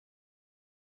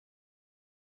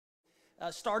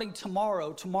starting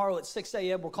tomorrow at 6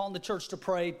 a.m., we're calling the church to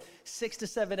pray, 6 to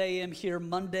 7 a.m. here,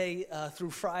 Monday through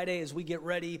Friday, as we get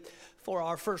ready for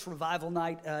our first revival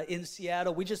night in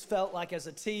Seattle. We just felt like as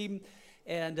a team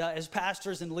and as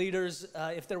pastors and leaders,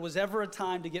 if there was ever a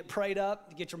time to get prayed up,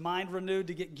 to get your mind renewed,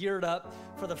 to get geared up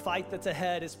for the fight that's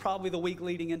ahead, it's probably the week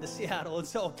leading into Seattle. And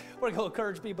so we're going to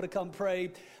encourage people to come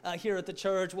pray here at the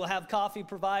church. We'll have coffee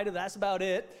provided. That's about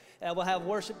it. We'll have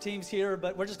worship teams here,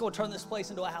 but we're just going to turn this place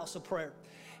into a house of prayer.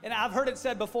 And I've heard it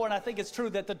said before, and I think it's true,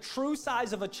 that the true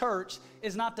size of a church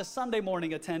is not the Sunday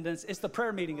morning attendance, it's the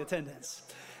prayer meeting attendance.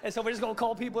 And so we're just going to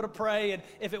call people to pray, and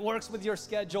if it works with your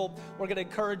schedule, we're going to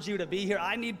encourage you to be here.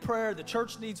 I need prayer. The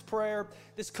church needs prayer.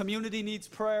 This community needs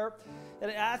prayer.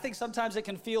 And I think sometimes it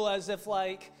can feel as if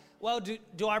like, well,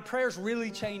 do our prayers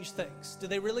really change things? Do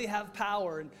they really have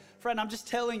power? And friend, I'm just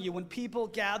telling you, when people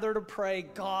gather to pray,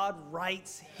 God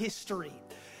writes history.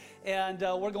 And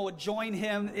we're going to join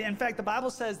him. In fact, the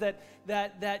Bible says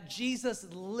that Jesus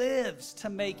lives to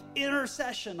make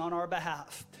intercession on our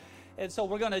behalf. And so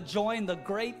we're going to join the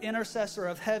great intercessor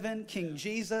of heaven, King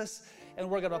Jesus, and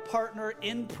we're going to partner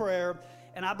in prayer.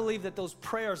 And I believe that those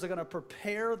prayers are going to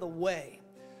prepare the way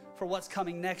for what's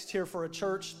coming next here for a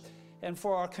church and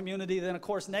for our community. Then, of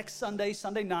course, next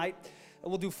Sunday night,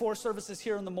 we'll do 4 services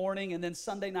here in the morning, and then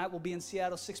Sunday night we'll be in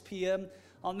Seattle, 6 p.m.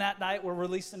 On that night, we're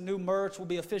releasing new merch. We'll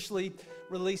be officially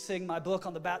releasing my book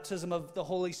on the baptism of the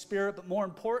Holy Spirit. But more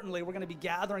importantly, we're going to be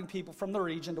gathering people from the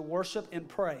region to worship and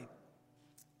pray.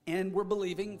 And we're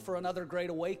believing for another great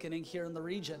awakening here in the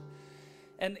region.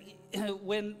 And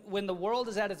when the world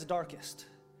is at its darkest,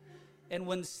 and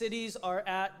when cities are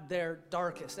at their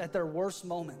darkest, at their worst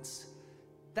moments,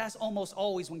 that's almost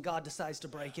always when God decides to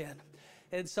break in.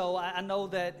 And so I know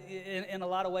that in a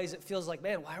lot of ways it feels like,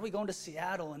 man, why are we going to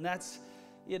Seattle? And that's,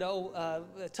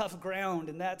 tough ground.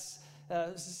 And that's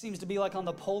seems to be like on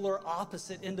the polar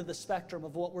opposite end of the spectrum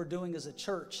of what we're doing as a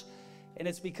church. And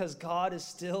it's because God is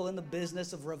still in the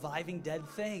business of reviving dead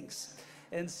things.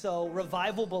 And so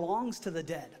revival belongs to the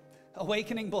dead.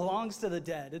 Awakening belongs to the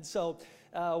dead. And so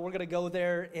we're going to go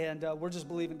there, and we're just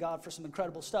believing God for some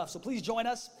incredible stuff. So please join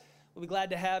us. We'll be glad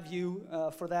to have you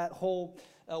for that whole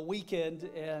weekend,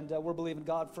 and we're believing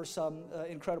God for some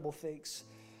incredible things.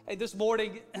 Hey, this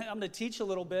morning, I'm going to teach a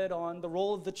little bit on the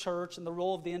role of the church and the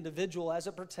role of the individual as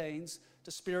it pertains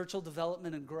to spiritual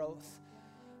development and growth.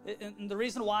 And the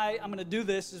reason why I'm going to do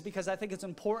this is because I think it's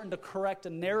important to correct a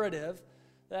narrative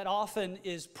that often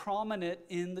is prominent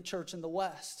in the church in the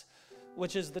West,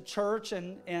 which is the church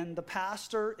and the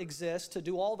pastor exist to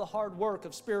do all the hard work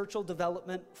of spiritual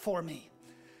development for me.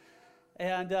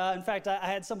 And in fact, I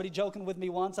had somebody joking with me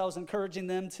once. I was encouraging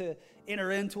them to enter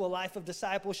into a life of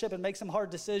discipleship and make some hard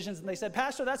decisions. And they said,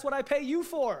 Pastor, that's what I pay you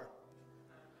for.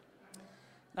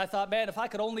 And I thought, man, if I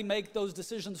could only make those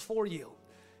decisions for you,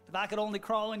 if I could only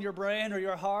crawl in your brain or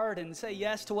your heart and say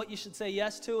yes to what you should say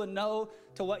yes to and no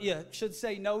to what you should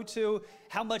say no to,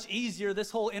 how much easier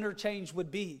this whole interchange would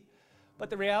be. But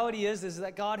the reality is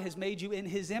that God has made you in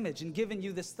his image and given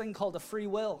you this thing called a free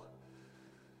will.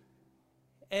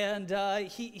 And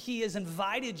he has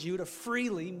invited you to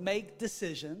freely make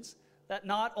decisions that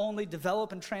not only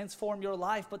develop and transform your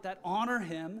life, but that honor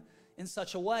him in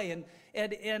such a way.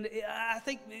 And I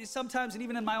think sometimes, and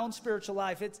even in my own spiritual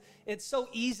life, it's so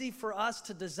easy for us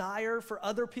to desire for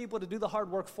other people to do the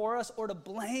hard work for us, or to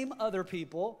blame other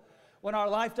people when our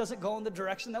life doesn't go in the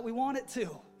direction that we want it to.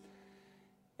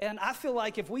 And I feel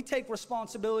like if we take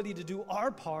responsibility to do our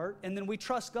part, and then we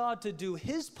trust God to do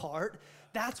his part,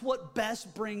 that's what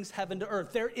best brings heaven to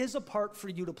earth. There is a part for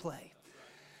you to play.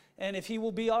 And if he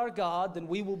will be our God, then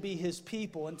we will be his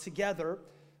people. And together,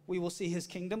 we will see his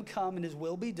kingdom come and his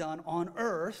will be done on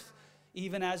earth,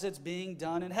 even as it's being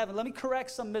done in heaven. Let me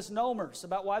correct some misnomers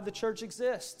about why the church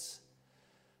exists.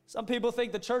 Some people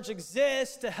think the church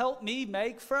exists to help me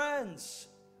make friends.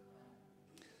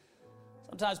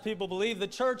 Sometimes people believe the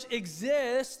church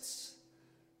exists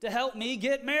to help me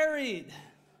get married.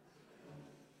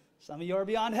 Some of you are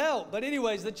beyond help. But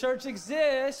anyways, the church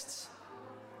exists.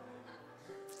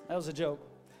 That was a joke.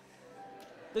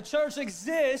 The church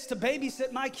exists to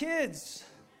babysit my kids.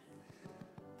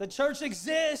 The church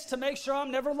exists to make sure I'm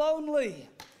never lonely.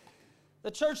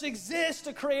 The church exists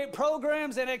to create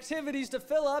programs and activities to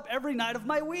fill up every night of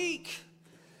my week.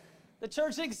 The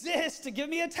church exists to give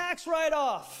me a tax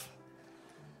write-off.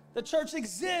 The church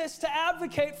exists to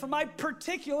advocate for my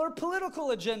particular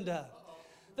political agenda.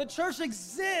 The church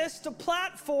exists to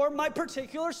platform my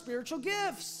particular spiritual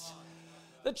gifts.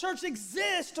 The church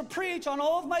exists to preach on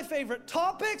all of my favorite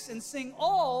topics and sing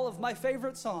all of my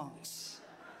favorite songs.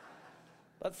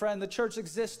 But friend, the church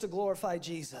exists to glorify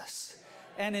Jesus.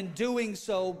 and in doing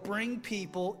so, bring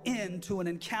people into an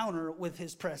encounter with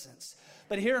his presence.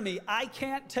 But hear me, I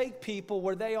can't take people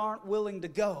where they aren't willing to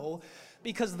go,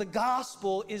 because the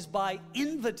gospel is by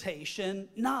invitation,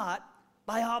 not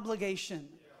by obligation.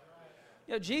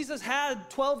 You know, Jesus had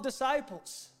 12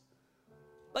 disciples,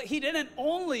 but he didn't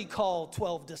only call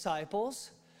 12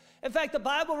 disciples. In fact, the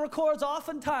Bible records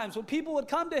oftentimes when people would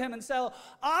come to him and say,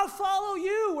 I'll follow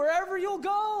you wherever you'll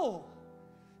go.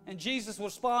 And Jesus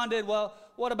responded, well,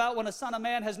 what about when a son of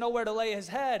man has nowhere to lay his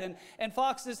head, and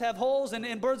foxes have holes,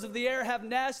 and birds of the air have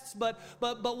nests, but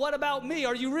what about me?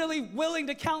 Are you really willing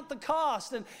to count the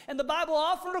cost? And the Bible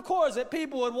often records that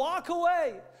people would walk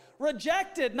away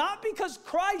rejected, not because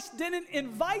Christ didn't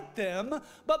invite them,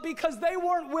 but because they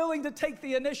weren't willing to take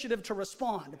the initiative to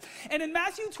respond. And in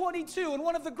Matthew 22, in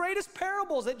one of the greatest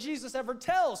parables that Jesus ever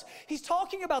tells, he's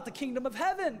talking about the kingdom of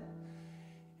heaven.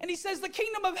 And he says the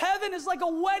kingdom of heaven is like a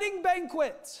wedding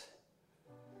banquet.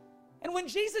 And when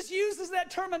Jesus uses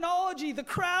that terminology, the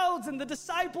crowds and the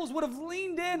disciples would have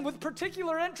leaned in with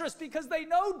particular interest, because they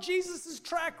know Jesus'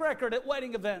 track record at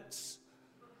wedding events.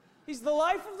 He's the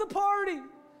life of the party,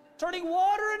 turning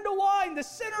water into wine, the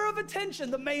center of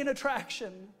attention, the main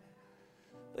attraction.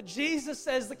 But Jesus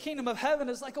says the kingdom of heaven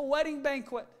is like a wedding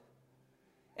banquet,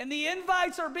 and the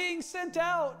invites are being sent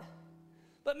out.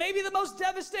 But maybe the most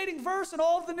devastating verse in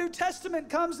all of the New Testament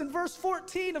comes in verse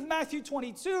 14 of Matthew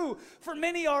 22. For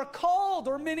many are called,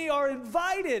 or many are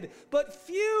invited, but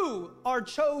few are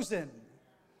chosen,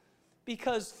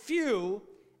 because few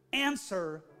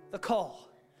answer the call.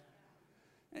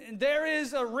 And there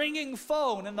is a ringing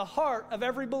phone in the heart of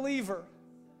every believer.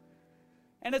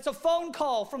 And it's a phone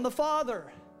call from the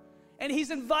Father. And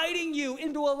he's inviting you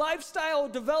into a lifestyle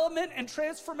of development and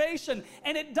transformation.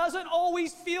 And it doesn't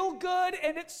always feel good,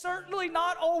 and it's certainly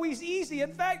not always easy.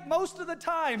 In fact, most of the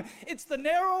time, it's the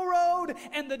narrow road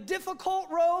and the difficult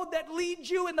road that leads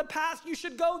you in the path you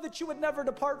should go, that you would never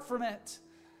depart from it.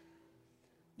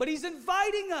 But he's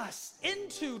inviting us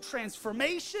into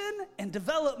transformation and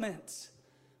development.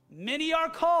 Many are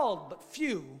called, but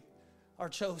few are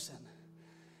chosen.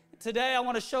 Today, I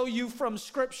want to show you from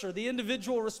Scripture the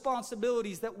individual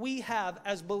responsibilities that we have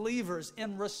as believers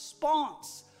in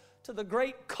response to the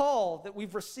great call that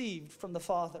we've received from the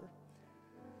Father.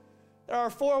 There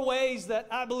are 4 ways that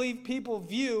I believe people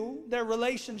view their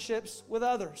relationships with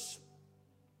others.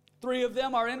 3 of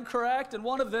them are incorrect, and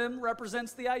 1 of them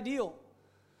represents the ideal.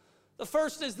 The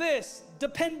first is this: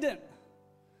 dependent.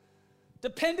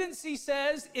 Dependency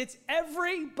says it's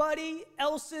everybody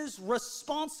else's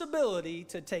responsibility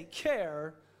to take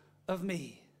care of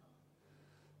me.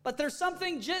 But there's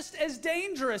something just as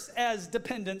dangerous as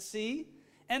dependency,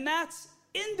 and that's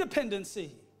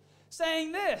independency.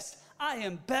 Saying this: I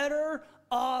am better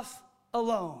off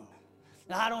alone.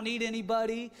 Now, I don't need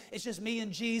anybody. It's just me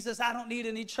and Jesus. I don't need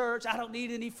any church. I don't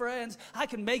need any friends. I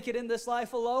can make it in this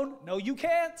life alone. No, you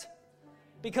can't,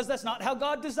 because that's not how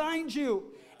God designed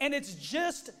you. And it's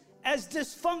just as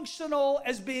dysfunctional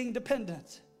as being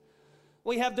dependent.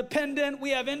 We have dependent, we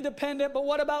have independent, but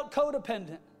what about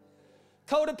codependent?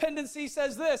 Codependency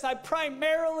says this: I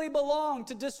primarily belong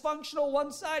to dysfunctional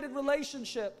one-sided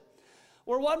relationship,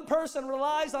 where one person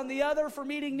relies on the other for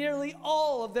meeting nearly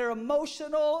all of their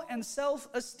emotional and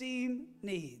self-esteem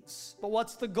needs. But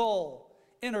what's the goal?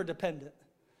 Interdependent.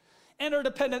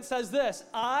 Interdependent says this: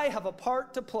 I have a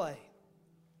part to play.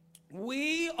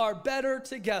 We are better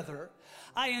together.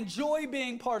 I enjoy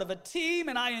being part of a team,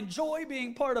 and I enjoy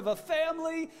being part of a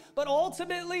family, but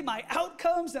ultimately my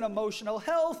outcomes and emotional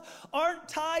health aren't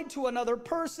tied to another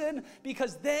person,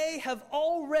 because they have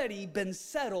already been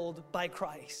settled by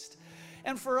Christ.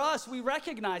 And for us, we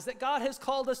recognize that God has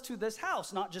called us to this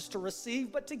house, not just to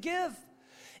receive, but to give.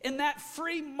 In that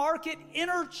free market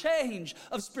interchange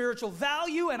of spiritual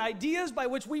value and ideas by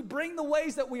which we bring the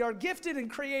ways that we are gifted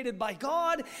and created by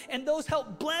God, and those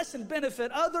help bless and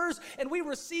benefit others, and we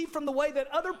receive from the way that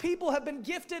other people have been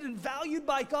gifted and valued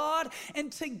by God,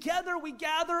 and together we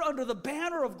gather under the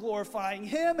banner of glorifying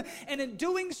Him, and in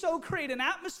doing so create an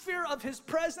atmosphere of His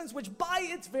presence, which by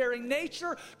its very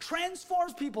nature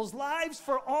transforms people's lives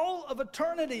for all of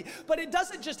eternity. But it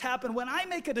doesn't just happen when I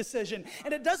make a decision,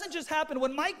 and it doesn't just happen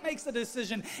when Mike makes the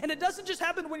decision, and it doesn't just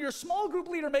happen when your small group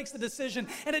leader makes the decision,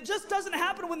 and it just doesn't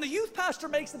happen when the youth pastor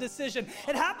makes the decision.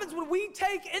 It happens when we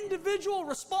take individual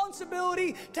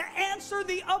responsibility to answer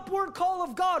the upward call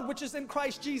of God, which is in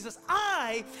Christ Jesus.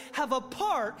 I have a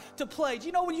part to play. Do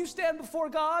you know when you stand before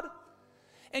God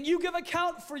and you give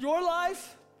account for your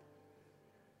life,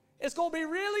 it's going to be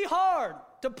really hard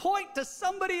to point to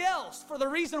somebody else for the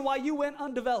reason why you went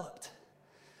undeveloped.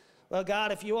 Well,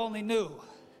 God, if you only knew.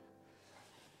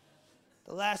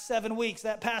 The last 7 weeks,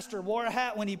 that pastor wore a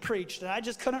hat when he preached, and I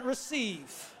just couldn't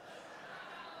receive.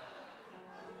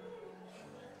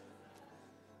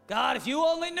 God, if you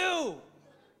only knew.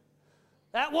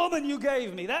 That woman you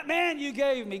gave me, that man you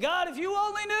gave me. God, if you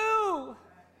only knew.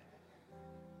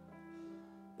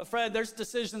 But friend, there's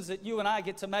decisions that you and I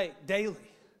get to make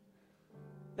daily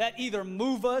that either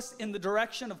move us in the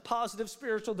direction of positive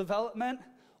spiritual development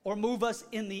or move us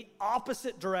in the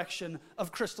opposite direction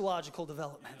of Christological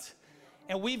development.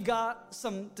 And we've got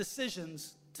some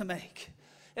decisions to make.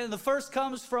 And the first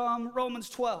comes from Romans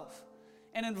 12.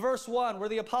 And in verse 1, where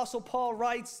the Apostle Paul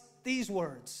writes these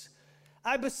words,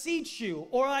 I beseech you,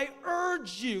 or I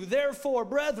urge you, therefore,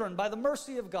 brethren, by the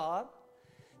mercy of God,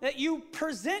 that you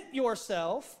present your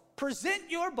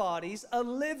bodies a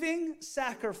living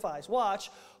sacrifice.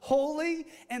 Watch, holy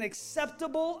and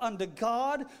acceptable unto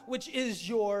God, which is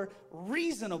your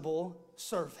reasonable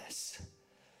service.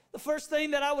 The first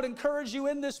thing that I would encourage you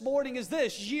in this morning is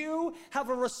this. You have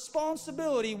a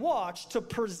responsibility, watch, to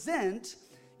present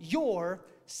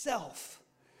yourself.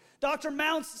 Dr.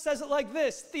 Mounce says it like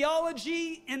this: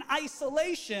 theology in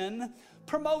isolation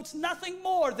promotes nothing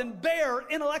more than bare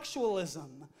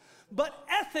intellectualism. But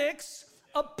ethics,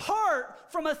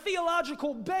 apart from a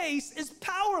theological base, is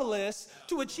powerless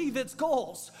to achieve its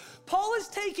goals. Paul is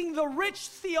taking the rich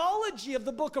theology of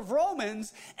the book of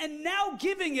Romans and now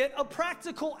giving it a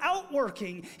practical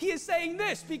outworking. He is saying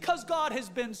this: because God has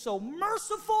been so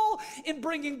merciful in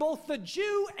bringing both the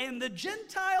Jew and the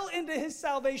Gentile into his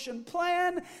salvation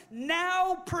plan,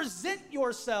 now present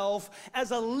yourself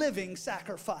as a living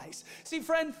sacrifice. See,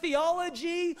 friend,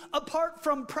 theology apart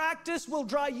from practice will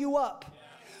dry you up.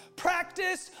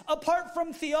 Practice apart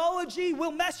from theology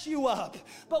will mess you up.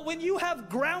 But when you have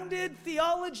grounded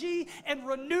theology and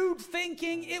renewed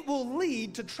thinking, it will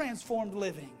lead to transformed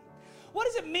living. What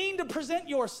does it mean to present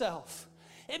yourself?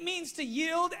 It means to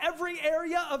yield every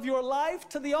area of your life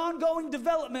to the ongoing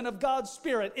development of God's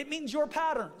Spirit. It means your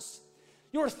patterns,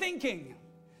 your thinking,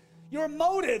 your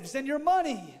motives and your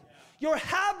money, your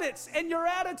habits and your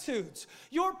attitudes,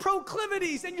 your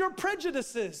proclivities and your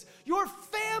prejudices, your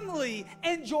family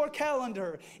and your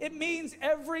calendar. It means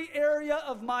every area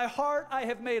of my heart I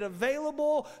have made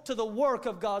available to the work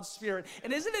of God's Spirit.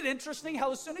 And isn't it interesting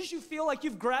how as soon as you feel like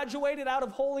you've graduated out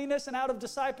of holiness and out of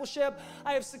discipleship,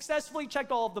 I have successfully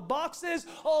checked all of the boxes,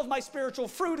 all of my spiritual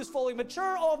fruit is fully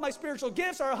mature, all of my spiritual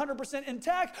gifts are 100%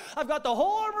 intact, I've got the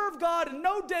whole armor of God and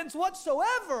no dents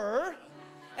whatsoever.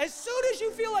 As soon as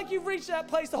you feel like you've reached that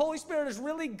place, the Holy Spirit is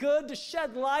really good to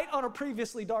shed light on a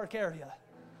previously dark area.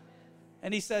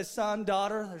 And he says, son,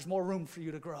 daughter, there's more room for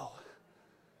you to grow.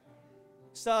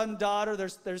 Son, daughter,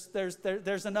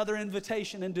 there's another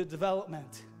invitation into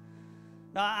development.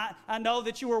 Now, I know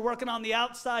that you were working on the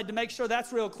outside to make sure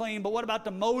that's real clean, but what about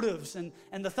the motives and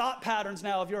the thought patterns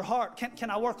now of your heart?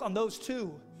 Can I work on those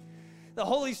too? The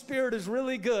Holy Spirit is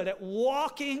really good at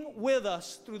walking with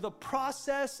us through the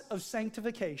process of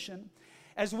sanctification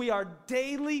as we are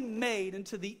daily made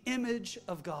into the image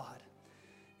of God.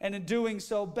 And in doing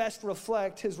so, best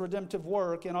reflect his redemptive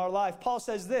work in our life. Paul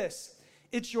says this,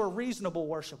 it's your reasonable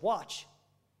worship. Watch.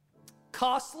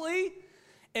 Costly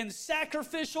and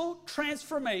sacrificial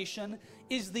transformation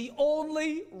is the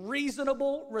only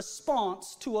reasonable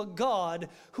response to a God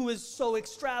who has so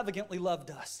extravagantly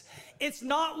loved us. It's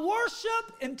not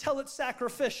worship until it's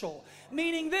sacrificial.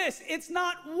 Meaning this, it's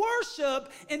not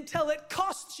worship until it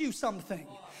costs you something.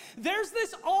 There's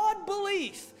this odd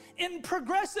belief in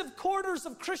progressive quarters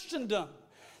of Christendom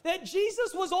that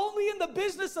Jesus was only in the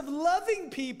business of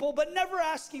loving people but never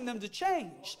asking them to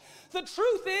change. The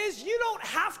truth is, you don't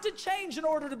have to change in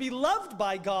order to be loved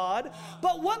by God,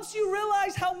 but once you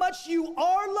realize how much you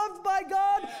are loved by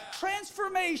God,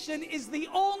 transformation is the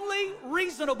only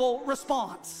reasonable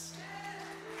response.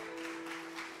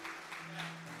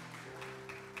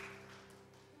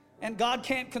 And God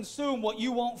can't consume what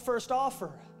you won't first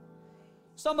offer.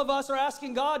 Some of us are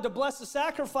asking God to bless a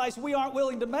sacrifice we aren't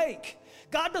willing to make.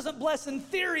 God doesn't bless in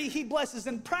theory, he blesses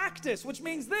in practice, which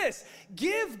means this: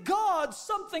 give God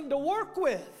something to work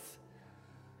with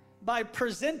by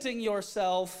presenting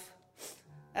yourself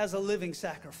as a living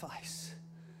sacrifice.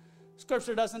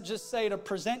 Scripture doesn't just say to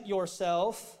present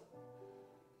yourself,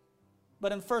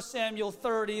 but in 1 Samuel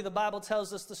 30, the Bible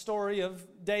tells us the story of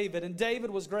David, and David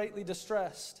was greatly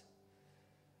distressed.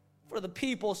 For the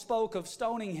people spoke of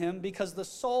stoning him because the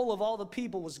soul of all the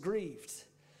people was grieved.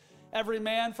 Every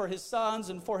man for his sons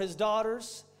and for his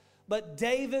daughters. But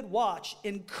David, watch,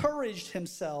 encouraged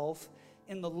himself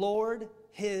in the Lord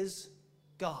his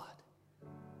God.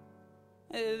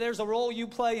 There's a role you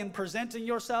play in presenting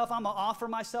yourself. I'm going to offer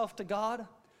myself to God.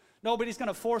 Nobody's going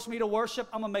to force me to worship.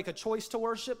 I'm going to make a choice to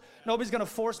worship. Nobody's going to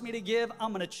force me to give. I'm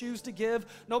going to choose to give.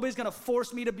 Nobody's going to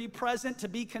force me to be present, to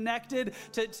be connected,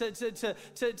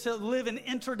 to live an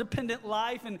interdependent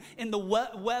life and in the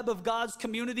web of God's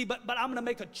community. But I'm going to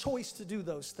make a choice to do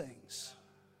those things.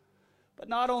 But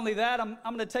not only that, I'm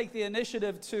going to take the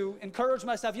initiative to encourage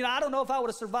myself. I don't know if I would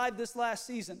have survived this last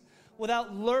season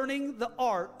without learning the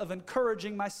art of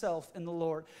encouraging myself in the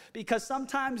Lord. Because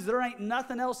sometimes there ain't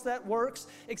nothing else that works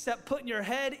except putting your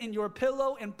head in your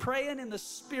pillow and praying in the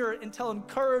Spirit until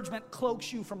encouragement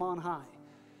cloaks you from on high.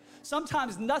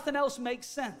 Sometimes nothing else makes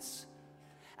sense.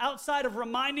 Outside of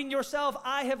reminding yourself,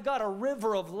 I have got a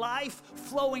river of life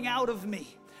flowing out of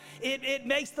me. It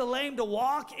makes the lame to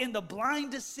walk and the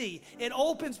blind to see. It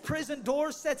opens prison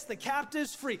doors, sets the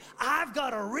captives free. I've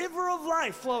got a river of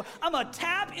life flow. I'm a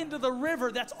tap into the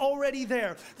river that's already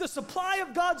there. The supply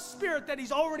of God's Spirit that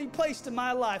He's already placed in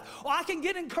my life. I can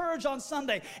get encouraged on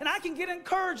Sunday, and I can get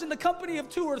encouraged in the company of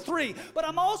 2 or 3, but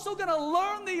I'm also going to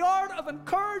learn the art of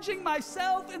encouraging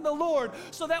myself in the Lord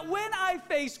so that when I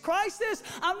face crisis,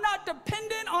 I'm not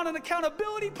dependent on an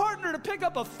accountability partner to pick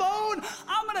up a phone.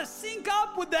 I'm going to sync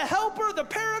up with the Helper, the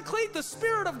Paraclete, the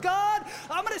Spirit of God.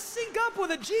 I'm going to sync up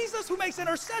with a Jesus who makes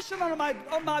intercession on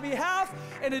my behalf,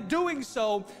 and in doing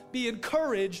so, be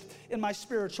encouraged in my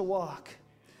spiritual walk.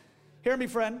 Hear me,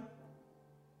 friend.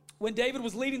 When David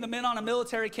was leading the men on a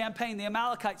military campaign, the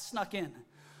Amalekites snuck in,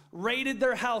 raided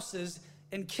their houses,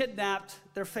 and kidnapped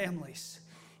their families.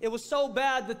 It was so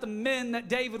bad that the men that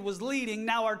David was leading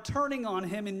now are turning on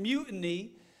him in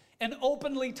mutiny and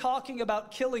openly talking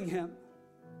about killing him.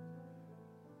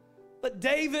 But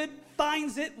David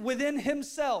finds it within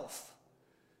himself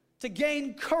to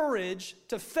gain courage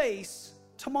to face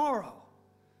tomorrow.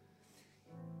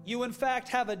 You, in fact,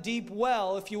 have a deep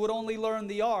well if you would only learn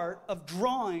the art of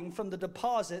drawing from the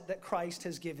deposit that Christ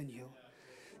has given you.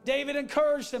 David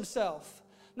encouraged himself,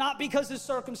 not because his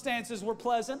circumstances were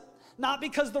pleasant, not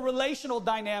because the relational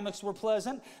dynamics were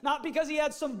pleasant, not because he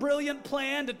had some brilliant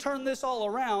plan to turn this all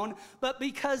around, but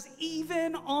because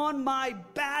even on my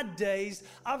bad days,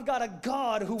 I've got a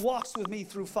God who walks with me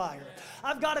through fire.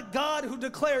 I've got a God who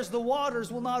declares the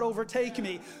waters will not overtake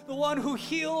me, the one who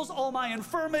heals all my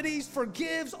infirmities,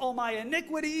 forgives all my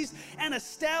iniquities, and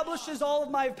establishes all of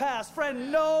my past.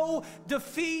 Friend, no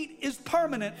defeat is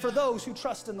permanent for those who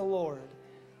trust in the Lord.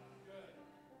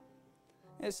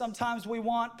 And sometimes we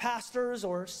want pastors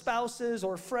or spouses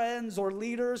or friends or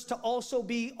leaders to also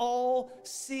be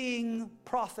all-seeing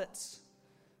prophets.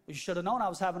 You should have known I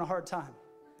was having a hard time.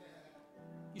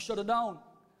 You should have known.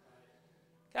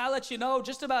 Can I let you know,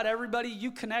 just about everybody you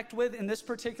connect with in this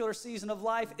particular season of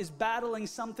life is battling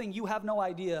something you have no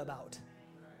idea about.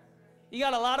 You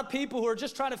got a lot of people who are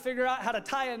just trying to figure out how to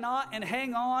tie a knot and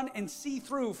hang on and see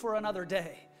through for another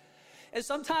day. And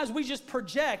sometimes we just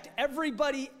project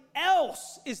everybody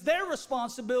else is their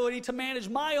responsibility to manage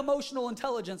my emotional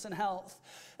intelligence and health.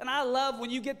 And I love when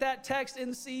you get that text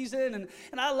in season,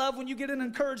 and I love when you get an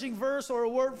encouraging verse or a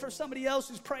word for somebody else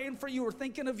who's praying for you or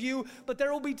thinking of you. But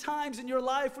there will be times in your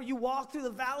life where you walk through the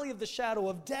valley of the shadow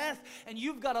of death, and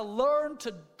you've got to learn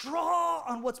to draw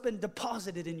on what's been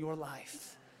deposited in your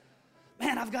life.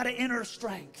 Man, I've got an inner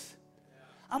strength.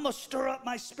 I'm going to stir up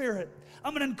my spirit.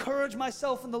 I'm going to encourage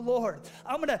myself in the Lord.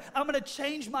 I'm going to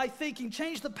change my thinking,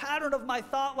 change the pattern of my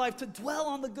thought life to dwell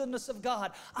on the goodness of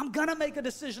God. I'm going to make a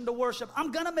decision to worship.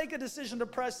 I'm going to make a decision to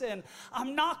press in.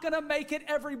 I'm not going to make it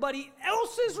everybody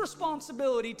else's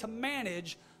responsibility to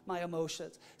manage my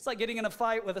emotions. It's like getting in a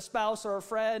fight with a spouse or a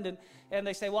friend, and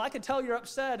they say, well, I can tell you're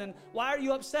upset, and why are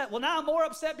you upset? Well, now I'm more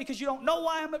upset because you don't know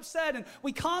why I'm upset, and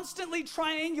we constantly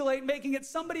triangulate, making it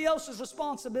somebody else's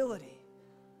responsibility.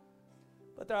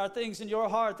 But there are things in your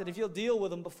heart that if you'll deal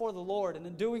with them before the Lord, and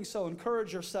in doing so,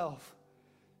 encourage yourself,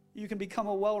 you can become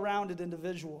a well-rounded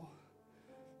individual.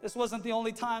 This wasn't the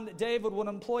only time that David would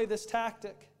employ this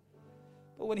tactic.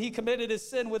 But when he committed his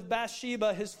sin with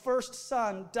Bathsheba, his first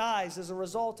son dies as a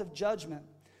result of judgment.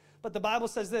 But the Bible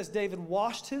says this: David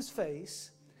washed his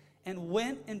face and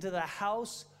went into the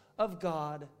house of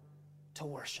God to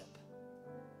worship.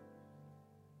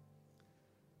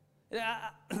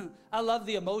 I love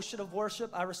the emotion of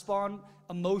worship. I respond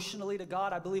emotionally to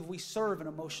God. I believe we serve an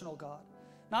emotional God.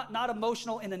 Not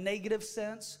emotional in a negative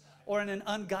sense or in an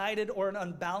unguided or an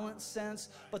unbalanced sense,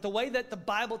 but the way that the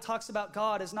Bible talks about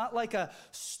God is not like a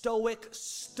stoic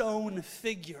stone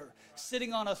figure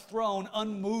sitting on a throne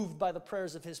unmoved by the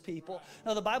prayers of his people.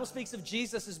 No, the Bible speaks of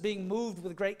Jesus as being moved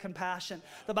with great compassion.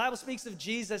 The Bible speaks of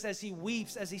Jesus as he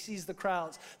weeps as he sees the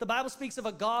crowds. The Bible speaks of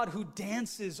a God who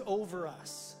dances over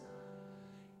us.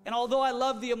 And although I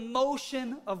love the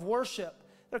emotion of worship,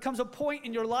 There comes a point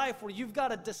in your life where you've got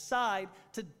to decide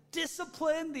to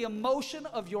discipline the emotion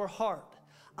of your heart.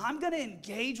 I'm going to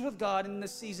engage with God in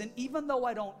this season, even though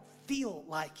I don't feel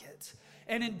like it.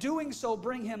 And in doing so,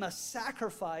 bring him a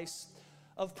sacrifice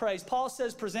of praise. Paul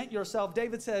says, present yourself.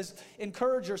 David says,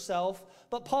 encourage yourself.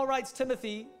 But Paul writes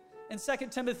Timothy in 2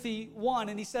 Timothy 1,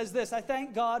 and he says this, I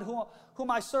thank God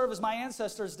whom I serve as my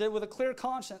ancestors did with a clear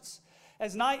conscience.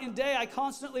 As night and day I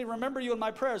constantly remember you in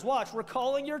my prayers. Watch,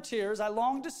 recalling your tears, I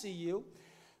long to see you,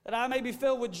 that I may be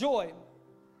filled with joy.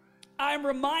 I am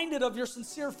reminded of your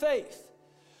sincere faith,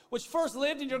 which first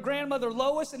lived in your grandmother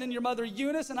Lois and in your mother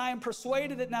Eunice, and I am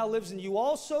persuaded it now lives in you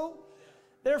also.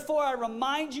 Therefore I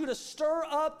remind you to stir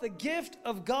up the gift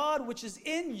of God which is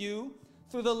in you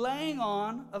through the laying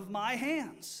on of my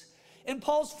hands. In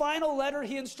Paul's final letter,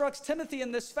 he instructs Timothy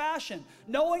in this fashion.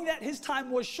 Knowing that his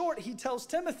time was short, he tells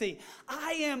Timothy,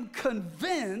 I am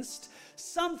convinced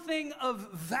something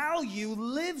of value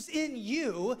lives in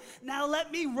you. Now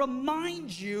let me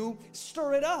remind you,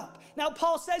 stir it up. Now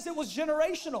Paul says it was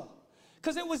generational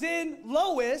because it was in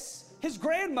Lois, his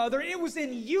grandmother, it was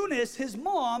in Eunice, his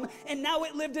mom, and now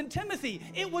it lived in Timothy.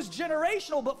 It was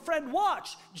generational, but friend,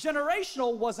 watch,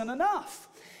 generational wasn't enough.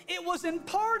 It was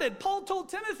imparted. Paul told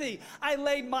Timothy, I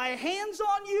laid my hands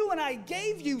on you and I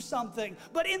gave you something,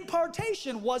 but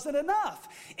impartation wasn't enough.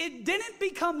 It didn't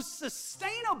become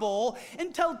sustainable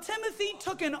until Timothy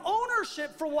took an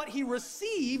ownership for what he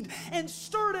received and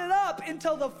stirred it up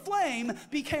until the flame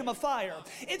became a fire.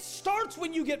 It starts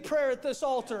when you get prayer at this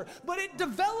altar, but it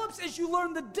develops as you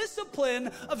learn the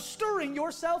discipline of stirring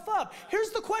yourself up.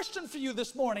 Here's the question for you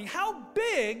this morning. How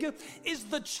big is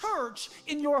the church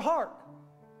in your heart?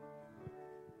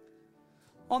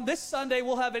 On this Sunday,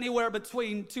 we'll have anywhere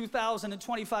between 2,000 and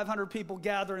 2,500 people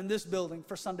gather in this building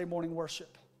for Sunday morning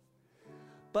worship.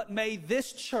 But may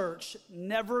this church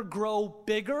never grow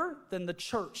bigger than the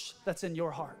church that's in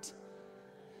your heart.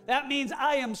 That means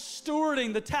I am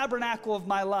stewarding the tabernacle of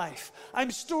my life. I'm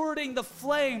stewarding the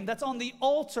flame that's on the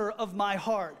altar of my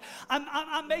heart.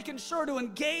 I'm making sure to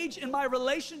engage in my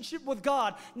relationship with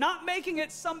God, not making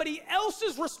it somebody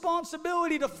else's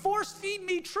responsibility to force feed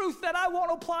me truth that I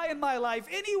won't apply in my life.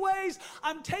 Anyways,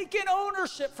 I'm taking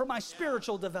ownership for my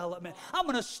spiritual development. I'm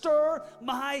going to stir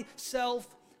myself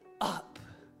up.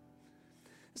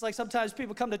 It's like sometimes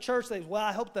people come to church, they say, well,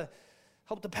 I hope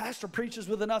the pastor preaches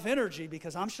with enough energy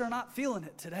because I'm sure not feeling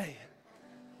it today.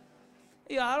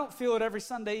 Yeah, I don't feel it every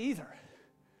Sunday either.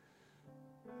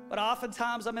 But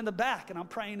oftentimes I'm in the back and I'm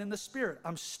praying in the Spirit.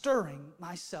 I'm stirring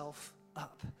myself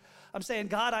up. I'm saying,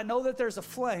 God, I know that there's a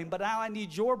flame, but now I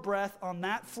need your breath on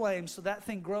that flame so that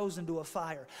thing grows into a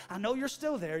fire. I know you're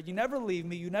still there. You never leave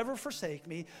me. You never forsake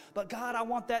me. But God, I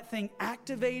want that thing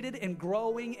activated and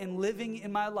growing and living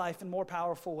in my life in more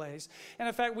powerful ways. And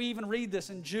in fact, we even read this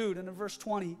in Jude and in verse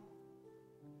 20,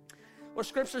 where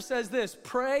Scripture says this,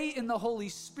 pray in the Holy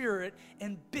Spirit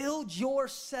and build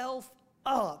yourself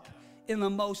up in the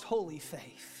most holy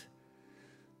faith.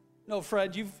 No,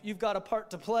 Fred, you've got a part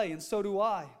to play, and so do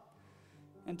I.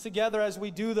 And together as we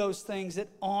do those things, it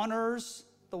honors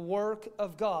the work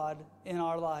of God in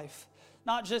our life.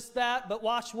 Not just that, but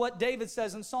watch what David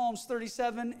says in Psalms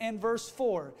 37 and verse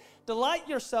 4. Delight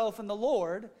yourself in the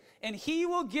Lord, and he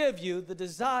will give you the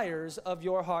desires of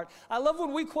your heart. I love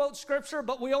when we quote Scripture,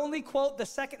 but we only quote the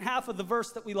second half of the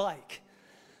verse that we like.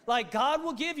 Like, God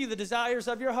will give you the desires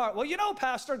of your heart. Well, you know,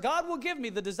 Pastor, God will give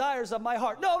me the desires of my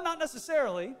heart. No, not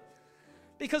necessarily.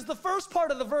 Because the first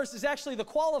part of the verse is actually the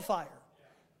qualifier.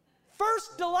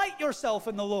 First, delight yourself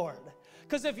in the Lord.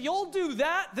 Because if you'll do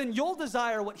that, then you'll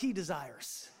desire what he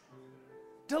desires.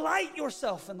 Delight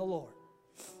yourself in the Lord.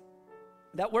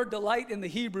 That word delight in the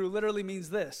Hebrew literally means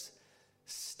this.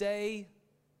 Stay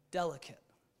delicate.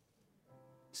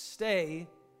 Stay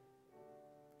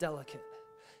delicate.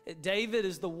 David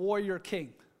is the warrior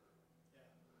king.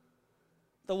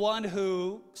 The one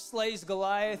who slays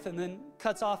Goliath and then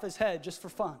cuts off his head just for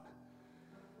fun.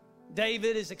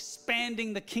 David is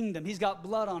expanding the kingdom. He's got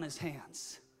blood on his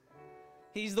hands.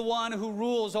 He's the one who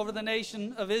rules over the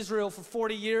nation of Israel for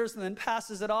 40 years and then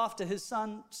passes it off to his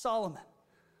son Solomon.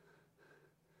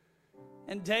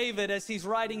 And David, as he's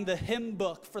writing the hymn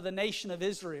book for the nation of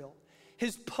Israel,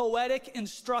 his poetic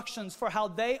instructions for how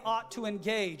they ought to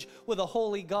engage with a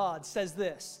holy God says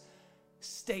this,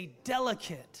 stay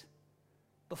delicate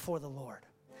before the Lord.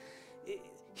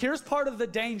 Here's part of the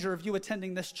danger of you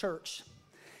attending this church.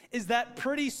 Is that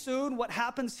pretty soon what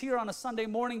happens here on a Sunday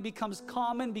morning becomes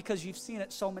common because you've seen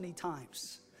it so many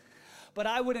times. But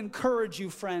I would encourage you,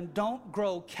 friend, don't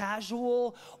grow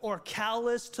casual or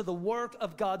callous to the work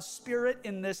of God's Spirit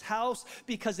in this house,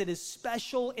 because it is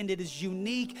special and it is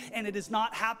unique and it is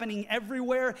not happening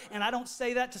everywhere. And I don't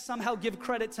say that to somehow give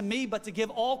credit to me, but to give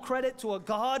all credit to a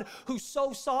God who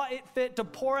so saw it fit to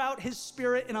pour out his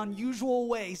Spirit in unusual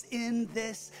ways in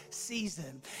this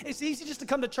season. It's easy just to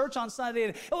come to church on Sunday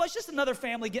and, oh, it's just another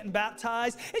family getting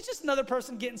baptized. It's just another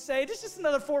person getting saved. It's just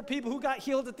another 4 people who got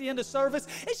healed at the end of service.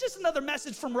 It's just another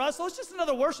message from Russell. It's just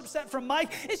another worship set from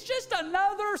Mike. It's just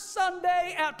another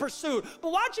Sunday at Pursuit.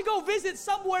 But why don't you go visit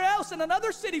somewhere else in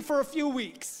another city for a few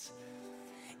weeks?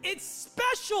 It's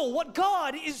special what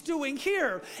God is doing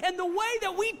here. And the way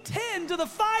that we tend to the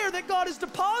fire that God is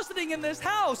depositing in this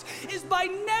house is by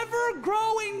never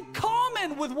growing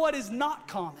common with what is not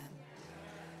common.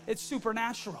 It's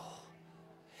supernatural.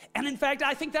 And in fact,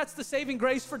 I think that's the saving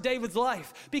grace for David's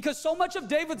life, because so much of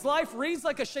David's life reads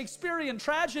like a Shakespearean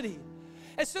tragedy.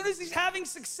 As soon as he's having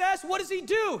success, what does he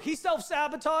do? He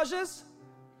self-sabotages.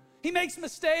 He makes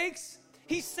mistakes.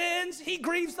 He sins. He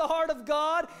grieves the heart of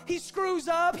God. He screws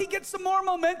up. He gets some more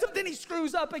momentum. Then he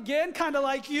screws up again, kind of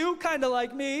like you, kind of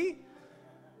like me.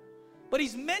 But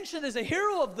he's mentioned as a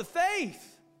hero of the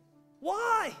faith.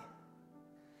 Why?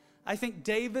 I think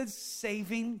David's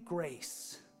saving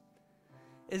grace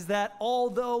is that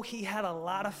although he had a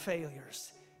lot of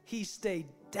failures, he stayed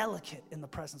delicate in the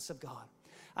presence of God.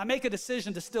 I make a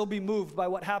decision to still be moved by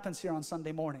what happens here on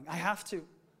Sunday morning. I have to.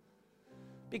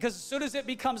 Because as soon as it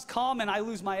becomes common, I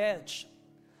lose my edge.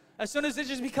 As soon as it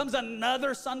just becomes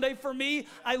another Sunday for me,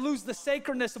 I lose the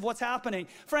sacredness of what's happening.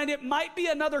 Friend, it might be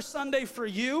another Sunday for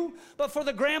you, but for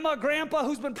the grandma, grandpa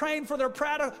who's been praying for their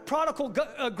prodigal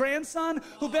grandson,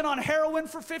 who've been on heroin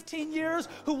for 15 years,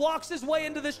 who walks his way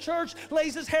into this church,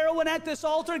 lays his heroin at this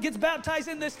altar, gets baptized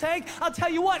in this tank, I'll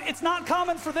tell you what, it's not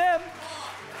common for them.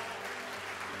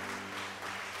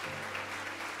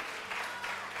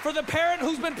 For the parent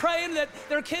who's been praying that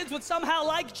their kids would somehow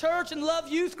like church and love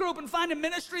youth group and find a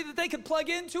ministry that they could plug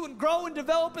into and grow and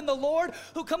develop in the Lord,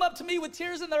 who come up to me with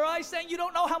tears in their eyes saying, you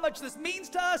don't know how much this means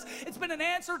to us. It's been an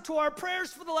answer to our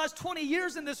prayers for the last 20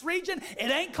 years in this region.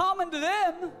 It ain't common to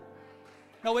them.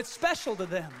 No, it's special to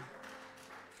them.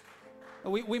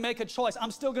 We make a choice.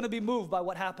 I'm still going to be moved by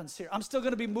what happens here. I'm still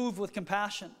going to be moved with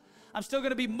compassion. I'm still going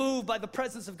to be moved by the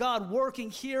presence of God working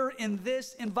here in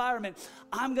this environment.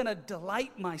 I'm going to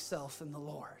delight myself in the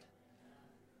Lord.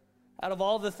 Out of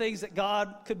all the things that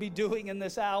God could be doing in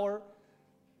this hour,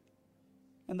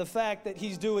 and the fact that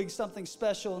he's doing something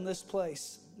special in this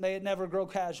place, may it never grow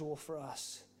casual for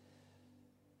us.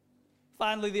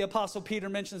 Finally, the Apostle Peter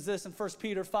mentions this in 1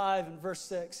 Peter 5 and verse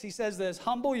 6. He says this,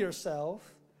 humble yourself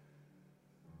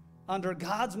under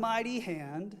God's mighty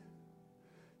hand,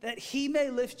 that he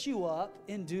may lift you up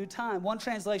in due time. One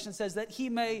translation says that he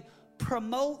may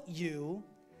promote you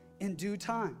in due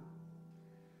time.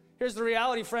 Here's the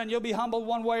reality, friend. You'll be humbled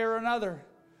one way or another.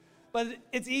 But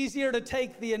it's easier to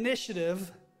take the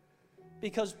initiative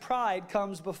because pride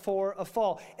comes before a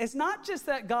fall. It's not just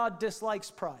that God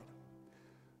dislikes pride.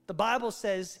 The Bible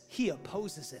says he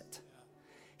opposes it.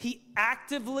 He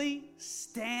actively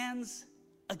stands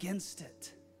against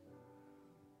it.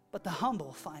 But the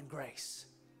humble find grace.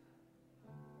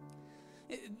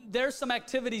 There's some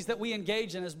activities that we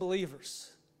engage in as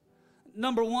believers.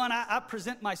 Number one, I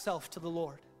present myself to the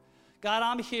Lord. God,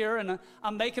 I'm here and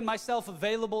I'm making myself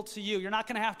available to you. You're not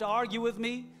going to have to argue with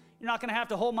me. You're not going to have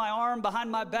to hold my arm behind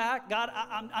my back. God,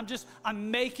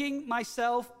 I'm making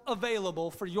myself available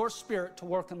for your Spirit to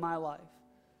work in my life.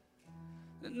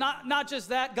 Not just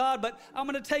that, God, but I'm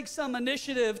going to take some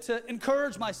initiative to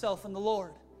encourage myself in the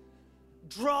Lord.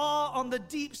 Draw on the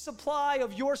deep supply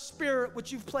of your Spirit,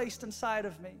 which you've placed inside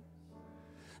of me.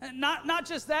 And not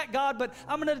just that, God, but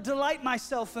I'm going to delight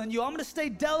myself in you. I'm going to stay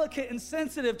delicate and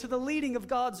sensitive to the leading of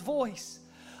God's voice.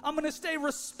 I'm going to stay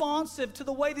responsive to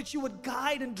the way that you would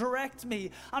guide and direct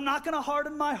me. I'm not going to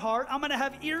harden my heart. I'm going to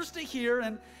have ears to hear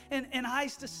and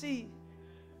eyes to see.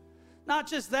 Not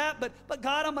just that, but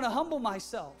God, I'm going to humble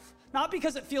myself. Not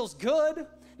because it feels good,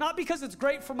 not because it's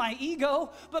great for my ego,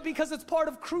 but because it's part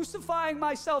of crucifying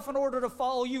myself in order to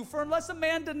follow you. For unless a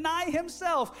man deny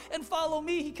himself and follow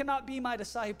me, he cannot be my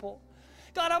disciple.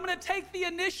 God, I'm going to take the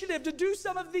initiative to do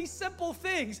some of these simple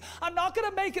things. I'm not going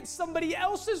to make it somebody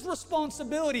else's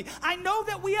responsibility. I know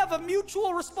that we have a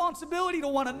mutual responsibility to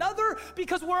one another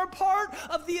because we're a part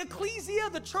of the ecclesia,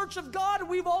 the church of God, and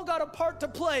we've all got a part to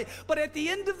play. But at the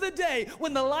end of the day,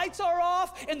 when the lights are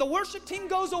off and the worship team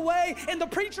goes away and the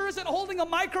preacher isn't holding a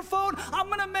microphone, I'm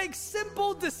going to make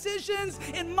simple decisions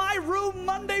in my room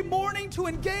Monday morning to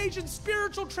engage in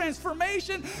spiritual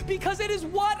transformation because it is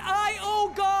what I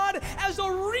owe God as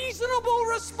a reasonable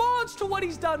response to what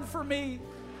he's done for me.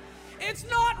 It's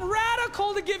not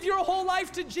radical to give your whole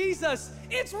life to Jesus.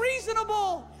 It's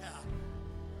reasonable.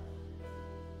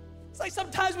 It's like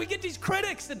sometimes we get these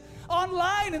critics and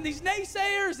online and these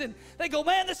naysayers, and they go,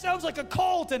 man, this sounds like a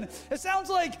cult, and it sounds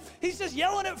like he's just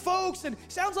yelling at folks, and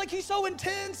sounds like he's so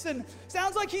intense, and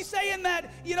sounds like he's saying that,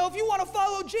 you know, if you want to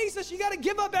follow Jesus, you got to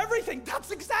give up everything.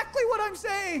 That's exactly what I'm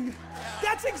saying.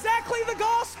 That's exactly the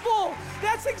gospel.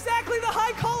 That's exactly the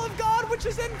high call of God, which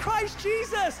is in Christ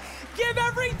Jesus. Give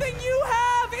everything you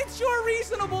have. It's your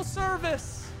reasonable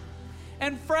service.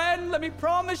 And friend, let me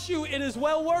promise you, it is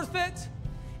well worth it.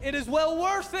 It is well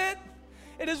worth it.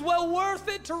 It is well worth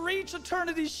it to reach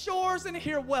eternity's shores and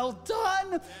hear, well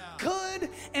done, good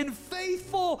and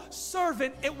faithful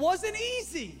servant. It wasn't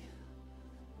easy,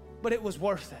 but it was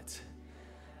worth it.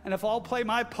 And if I'll play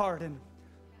my part and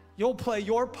you'll play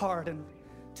your part, and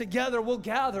together we'll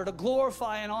gather to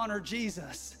glorify and honor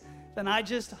Jesus, then I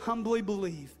just humbly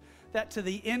believe that to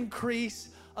the increase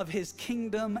of his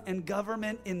kingdom and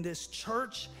government in this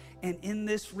church and in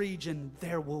this region,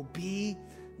 there will be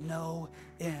no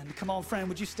end. Come on, friend,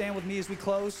 would you stand with me as we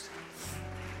close?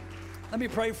 Let me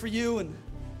pray for you and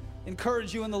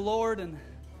encourage you in the Lord. And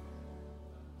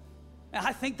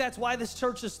I think that's why this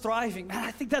church is thriving. Man, I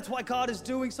think that's why God is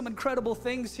doing some incredible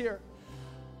things here.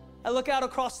 I look out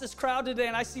across this crowd today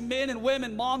and I see men and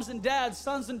women, moms and dads,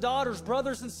 sons and daughters,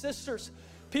 brothers and sisters,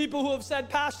 people who have said,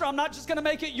 Pastor, I'm not just going to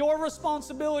make it your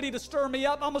responsibility to stir me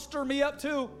up. I'm going to stir me up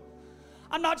too.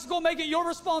 I'm not just going to make it your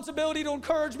responsibility to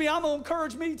encourage me. I'm going to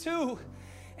encourage me too.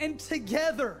 And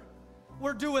together,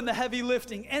 we're doing the heavy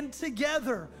lifting. And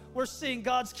together, we're seeing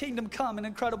God's kingdom come in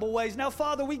incredible ways. Now,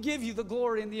 Father, we give you the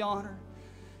glory and the honor.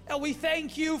 And we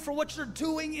thank you for what you're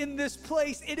doing in this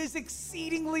place. It is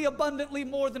exceedingly abundantly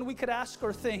more than we could ask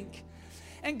or think.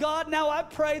 And God, now I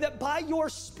pray that by your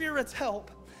Spirit's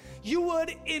help, you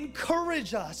would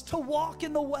encourage us to walk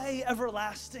in the way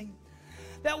everlasting.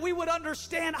 That we would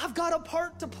understand, I've got a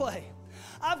part to play.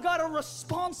 I've got a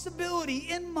responsibility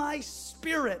in my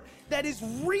spirit that is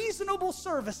reasonable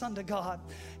service unto God.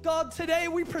 God, today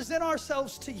we present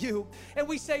ourselves to you and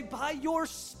we say, by your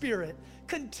Spirit,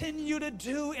 continue to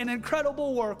do an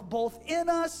incredible work both in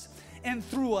us and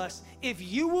through us. If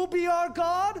you will be our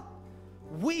God,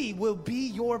 we will be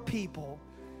your people.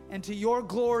 And to your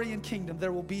glory and kingdom,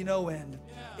 there will be no end.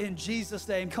 In Jesus'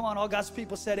 name. Come on, all God's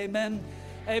people said amen.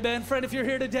 Amen. Friend, if you're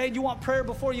here today and you want prayer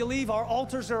before you leave, our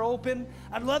altars are open.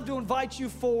 I'd love to invite you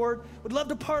forward. Would love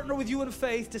to partner with you in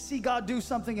faith to see God do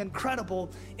something incredible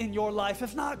in your life.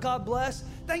 If not, God bless.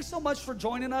 Thanks so much for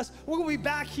joining us. We're going to be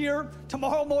back here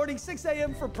tomorrow morning, 6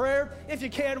 a.m. for prayer. If you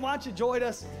can, why don't you join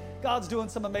us? God's doing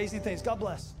some amazing things. God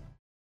bless.